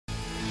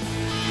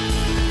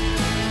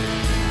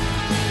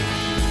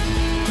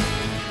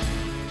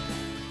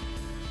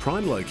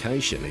Prime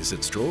location is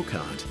its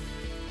drawcard.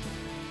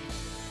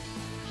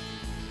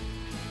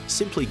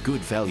 Simply good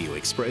value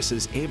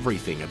expresses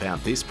everything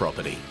about this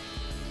property,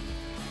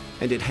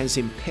 and it has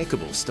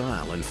impeccable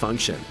style and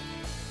function.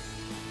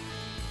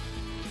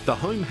 The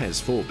home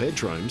has 4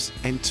 bedrooms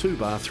and 2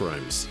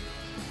 bathrooms.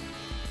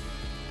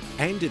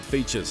 And it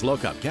features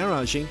lock-up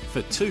garaging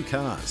for 2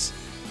 cars.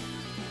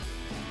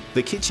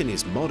 The kitchen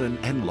is modern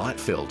and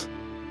light-filled.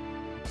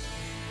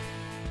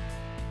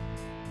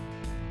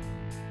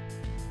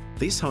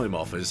 This home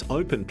offers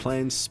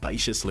open-plan,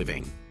 spacious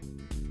living.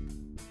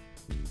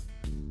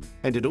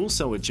 And it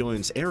also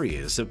adjoins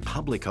areas of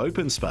public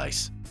open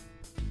space.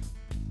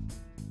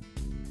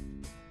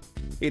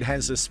 It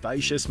has a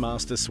spacious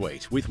master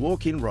suite with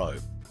walk-in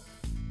robe,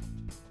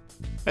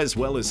 as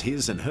well as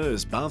his and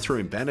hers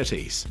bathroom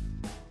vanities.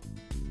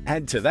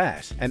 Add to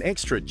that an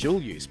extra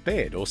dual-use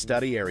bed or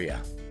study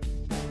area.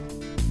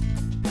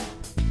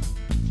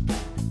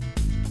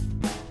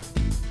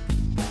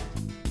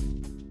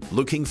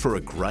 Looking for a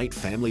great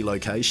family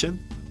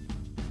location?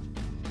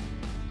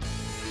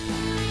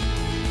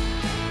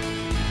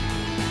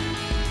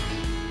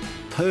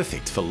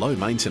 Perfect for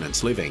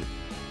low-maintenance living.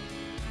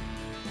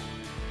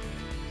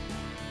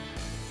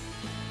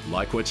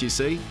 Like what you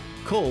see?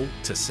 Call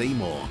to see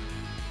more.